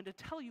control you and to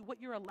tell you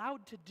what you're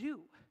allowed to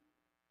do.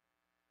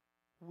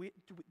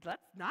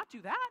 Let's not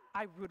do that.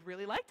 I would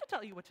really like to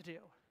tell you what to do.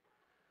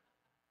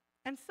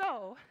 And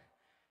so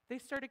they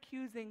start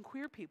accusing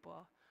queer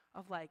people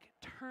of like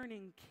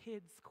turning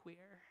kids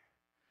queer,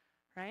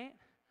 right?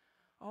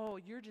 Oh,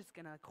 you're just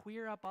gonna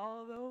queer up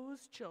all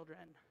those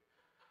children.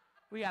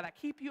 We gotta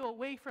keep you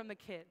away from the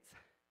kids.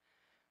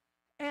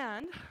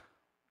 And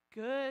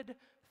good,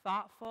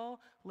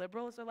 thoughtful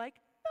liberals are like,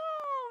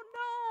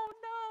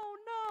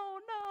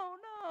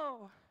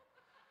 no.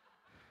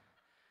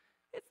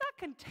 It's not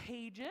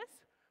contagious,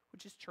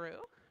 which is true.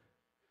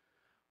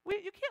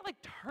 You can't like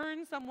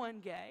turn someone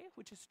gay,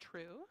 which is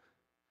true.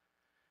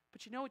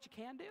 But you know what you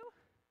can do?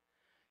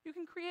 You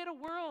can create a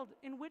world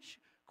in which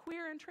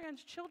queer and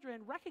trans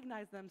children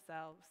recognize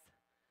themselves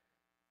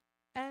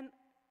and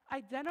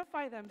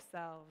identify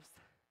themselves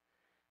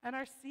and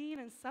are seen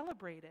and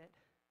celebrated.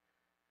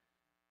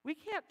 We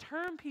can't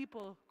turn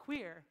people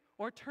queer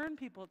or turn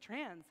people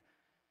trans,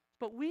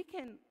 but we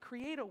can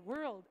create a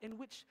world in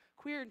which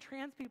queer and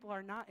trans people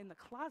are not in the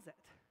closet.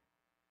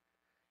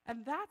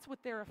 And that's what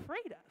they're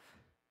afraid of.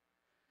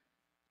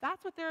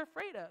 That's what they're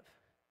afraid of.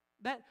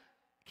 That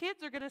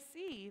kids are going to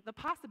see the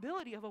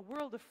possibility of a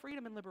world of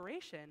freedom and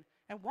liberation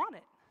and want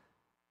it.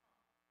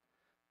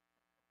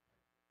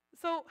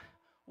 So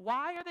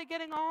why are they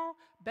getting all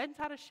bent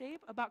out of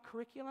shape about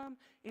curriculum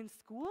in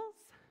schools?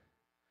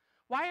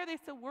 Why are they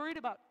so worried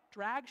about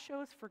drag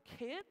shows for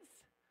kids?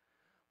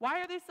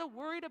 Why are they so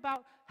worried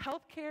about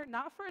health care,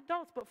 not for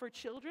adults, but for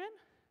children?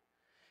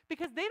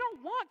 Because they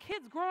don't want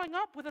kids growing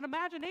up with an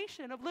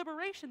imagination of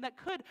liberation that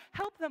could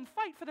help them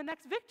fight for the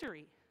next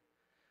victory.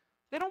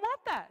 They don't want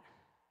that.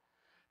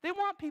 They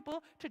want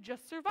people to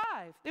just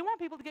survive. They want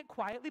people to get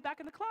quietly back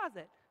in the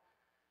closet.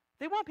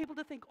 They want people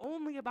to think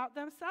only about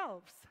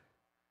themselves.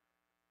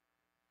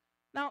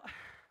 Now,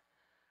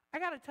 I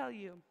got to tell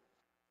you,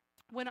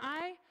 when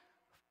I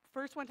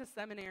first went to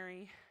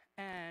seminary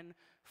and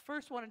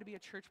first wanted to be a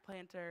church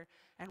planter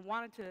and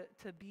wanted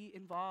to be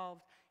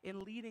involved in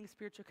leading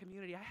spiritual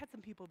community, I had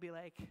some people be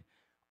like,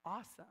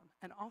 awesome,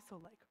 and also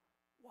like,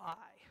 why?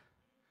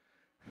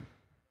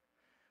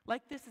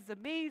 Like, this is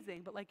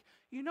amazing, but like,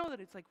 you know that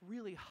it's like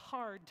really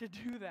hard to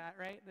do that,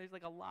 right? There's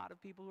like a lot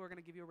of people who are going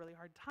to give you a really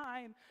hard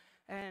time,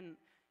 and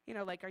you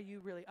know, like, are you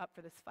really up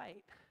for this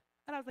fight?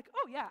 And I was like,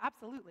 oh yeah,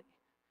 absolutely.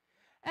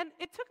 And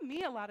it took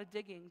me a lot of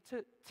digging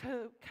to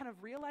kind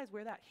of realize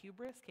where that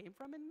hubris came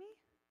from in me.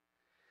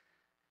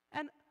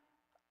 And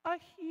a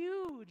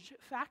huge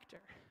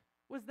factor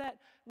was that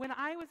when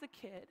I was a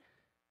kid,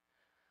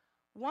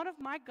 one of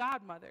my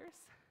godmothers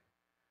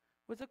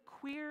was a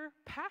queer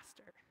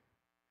pastor.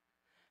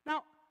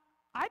 Now,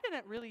 I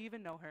didn't really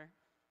even know her.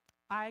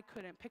 I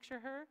couldn't picture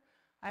her.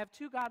 I have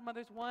two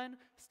godmothers, one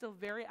still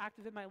very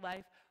active in my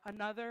life,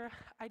 another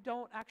I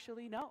don't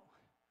actually know.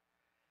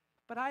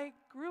 But I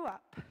grew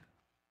up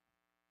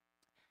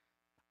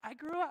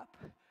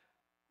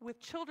with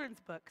children's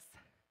books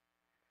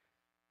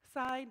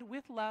signed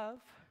with love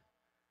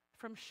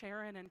from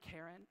Sharon and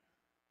Karen,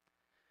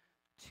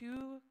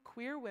 two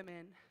queer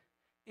women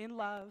in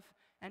love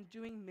and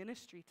doing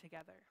ministry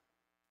together.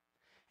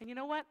 And you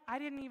know what? I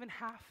didn't even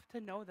have to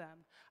know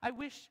them. I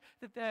wish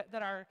that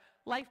our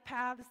life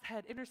paths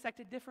had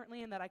intersected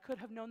differently and that I could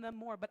have known them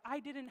more, but I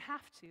didn't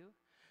have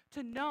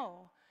to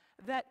know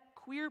that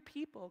queer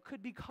people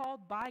could be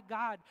called by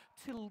God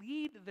to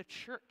lead the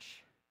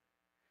church.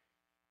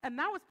 And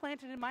that was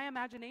planted in my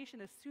imagination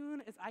as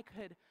soon as I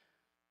could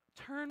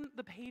turn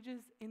the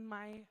pages in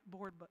my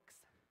board books.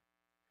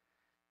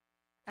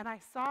 And I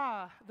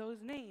saw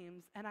those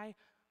names, and I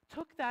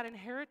took that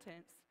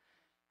inheritance.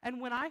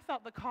 And when I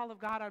felt the call of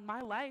God on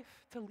my life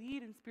to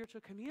lead in spiritual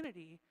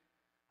community,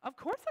 of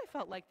course I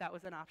felt like that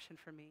was an option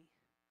for me.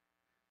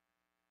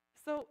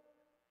 So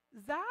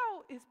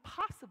Zao is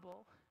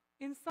possible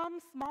in some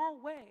small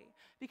way,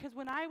 because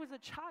when I was a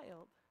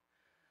child,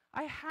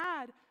 I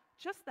had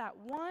just that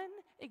one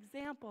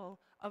example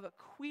of a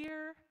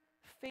queer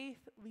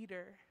faith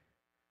leader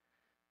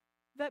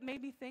that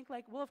made me think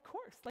like, well, of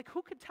course, like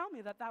who could tell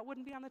me that that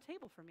wouldn't be on the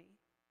table for me?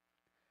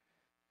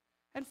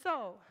 And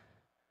so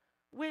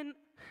when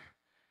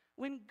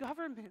when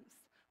governments,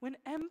 when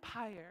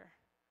empire,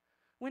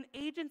 when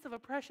agents of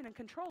oppression and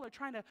control are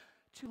trying to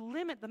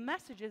limit the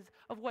messages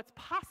of what's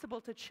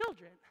possible to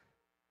children.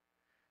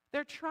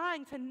 They're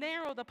trying to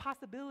narrow the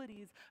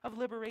possibilities of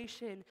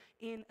liberation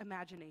in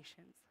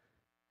imaginations.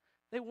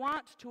 They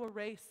want to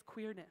erase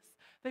queerness.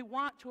 They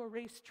want to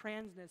erase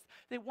transness.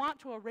 They want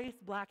to erase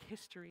Black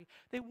history.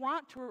 They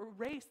want to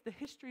erase the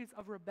histories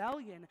of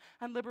rebellion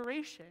and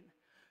liberation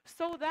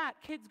so that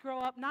kids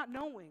grow up not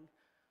knowing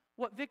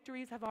what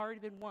victories have already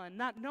been won,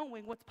 not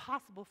knowing what's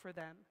possible for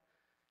them,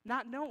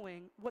 not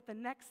knowing what the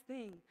next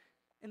thing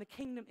in the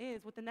kingdom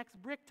is, what the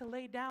next brick to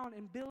lay down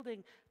in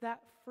building that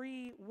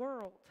free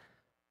world.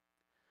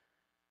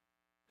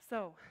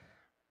 So,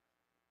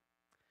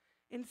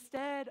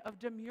 instead of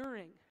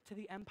demurring to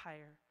the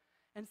empire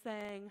and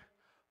saying,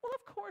 well,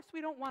 of course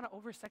we don't want to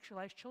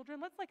over-sexualize children,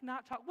 let's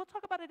not talk, we'll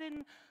talk about it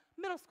in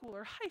middle school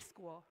or high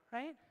school,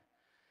 right?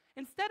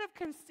 Instead of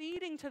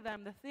conceding to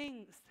them the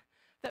things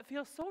that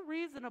feel so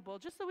reasonable,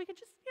 just so we can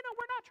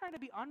we're not trying to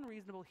be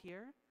unreasonable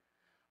here.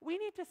 We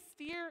need to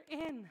steer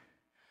in.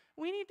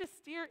 We need to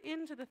steer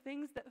into the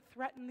things that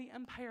threaten the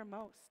empire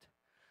most.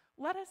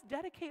 Let us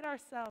dedicate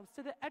ourselves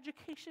to the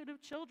education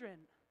of children.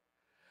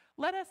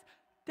 Let us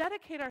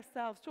dedicate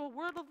ourselves to a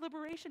world of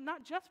liberation,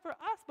 not just for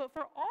us, but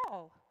for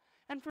all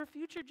and for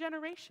future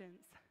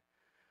generations.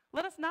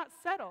 Let us not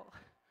settle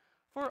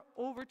for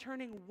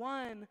overturning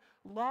one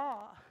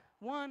law,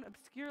 one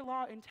obscure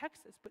law in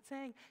Texas, but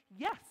saying,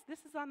 yes, this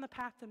is on the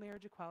path to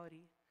marriage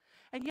equality.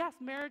 And yes,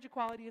 marriage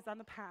equality is on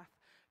the path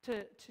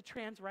to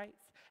trans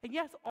rights. And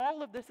yes,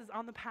 all of this is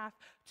on the path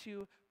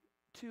to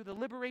the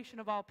liberation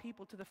of all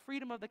people, to the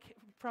freedom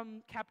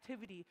from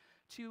captivity,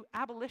 to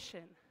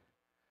abolition.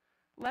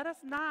 Let us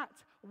not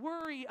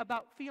worry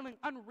about feeling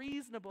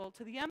unreasonable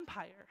to the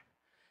empire,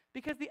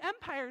 because the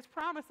empire's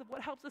promise of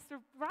what helps us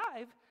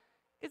survive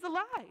is a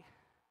lie.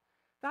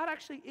 That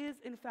actually is,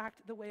 in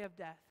fact, the way of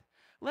death.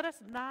 Let us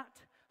not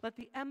let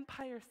the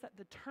empire set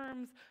the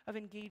terms of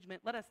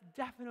engagement. Let us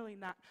definitely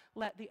not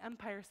let the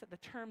empire set the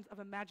terms of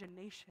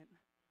imagination.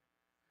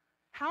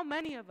 How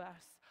many of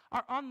us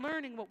are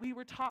unlearning what we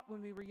were taught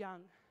when we were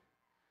young?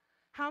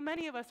 How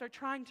many of us are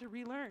trying to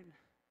relearn?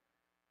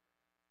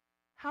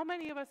 How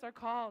many of us are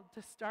called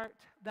to start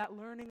that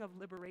learning of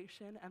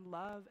liberation and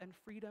love and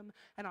freedom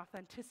and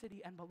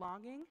authenticity and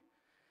belonging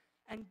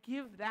and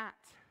give that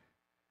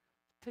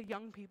to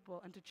young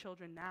people and to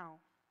children now?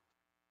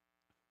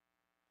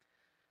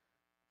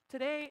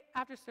 Today,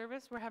 after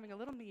service, we're having a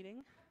little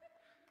meeting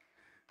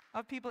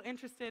of people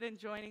interested in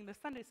joining the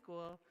Sunday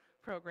school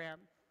program.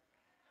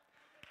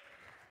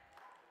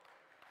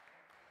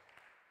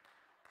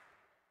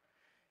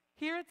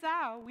 Here at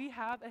Zao, we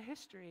have a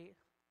history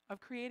of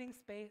creating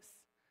space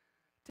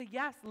to,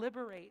 yes,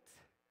 liberate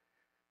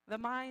the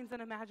minds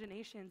and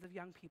imaginations of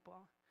young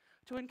people,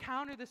 to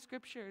encounter the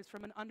scriptures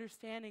from an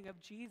understanding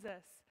of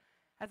Jesus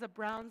as a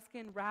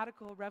brown-skinned,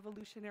 radical,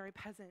 revolutionary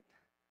peasant,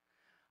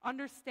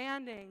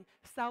 understanding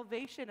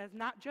salvation as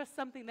not just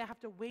something they have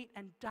to wait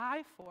and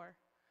die for,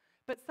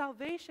 but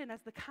salvation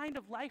as the kind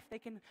of life they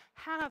can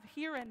have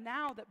here and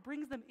now that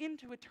brings them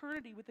into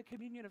eternity with the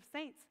communion of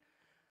saints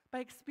by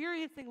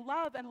experiencing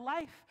love and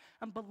life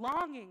and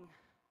belonging.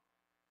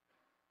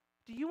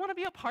 Do you want to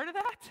be a part of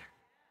that?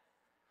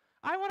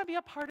 I want to be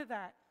a part of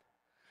that.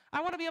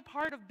 I want to be a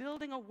part of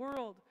building a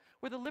world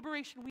where the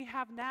liberation we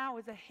have now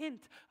is a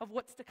hint of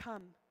what's to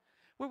come,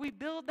 where we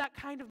build that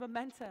kind of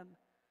momentum,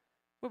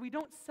 where we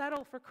don't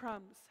settle for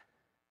crumbs.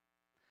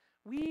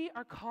 We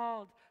are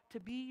called to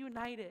be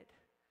united,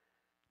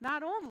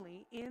 not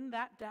only in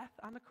that death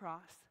on the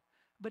cross,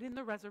 but in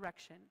the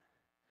resurrection.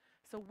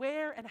 So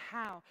where and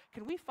how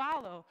can we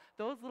follow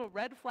those little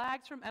red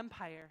flags from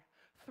empire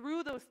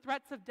through those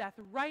threats of death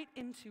right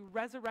into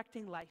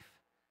resurrecting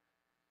life?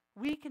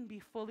 We can be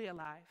fully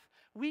alive.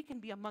 We can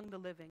be among the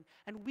living,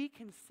 and we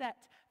can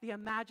set the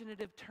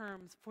imaginative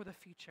terms for the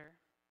future.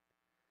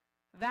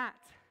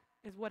 That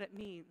is what it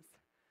means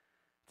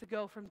to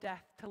go from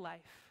death to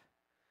life,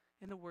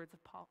 in the words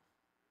of Paul.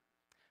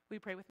 Will you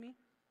pray with me?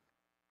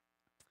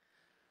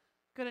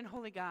 Good and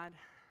holy God,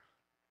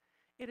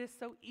 it is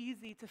so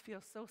easy to feel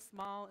so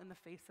small in the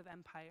face of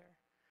empire,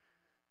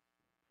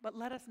 but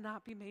let us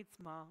not be made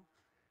small.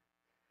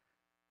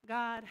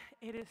 God,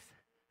 it is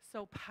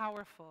so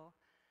powerful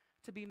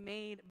to be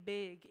made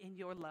big in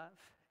your love,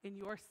 in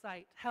your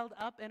sight, held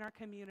up in our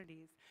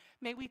communities.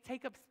 May we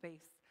take up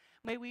space.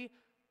 May we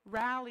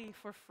rally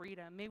for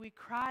freedom. May we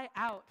cry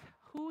out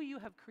who you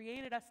have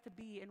created us to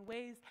be in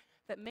ways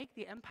that make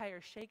the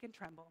empire shake and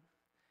tremble.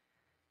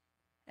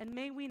 And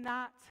may we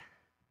not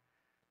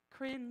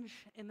cringe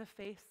in the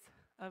face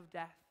of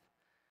death,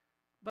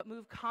 but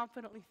move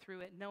confidently through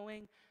it,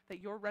 knowing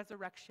that your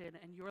resurrection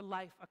and your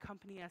life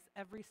accompany us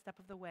every step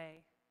of the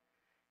way.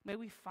 May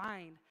we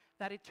find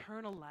that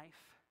eternal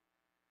life,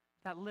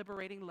 that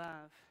liberating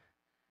love,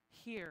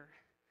 here,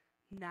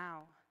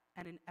 now,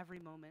 and in every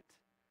moment.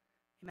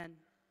 Amen.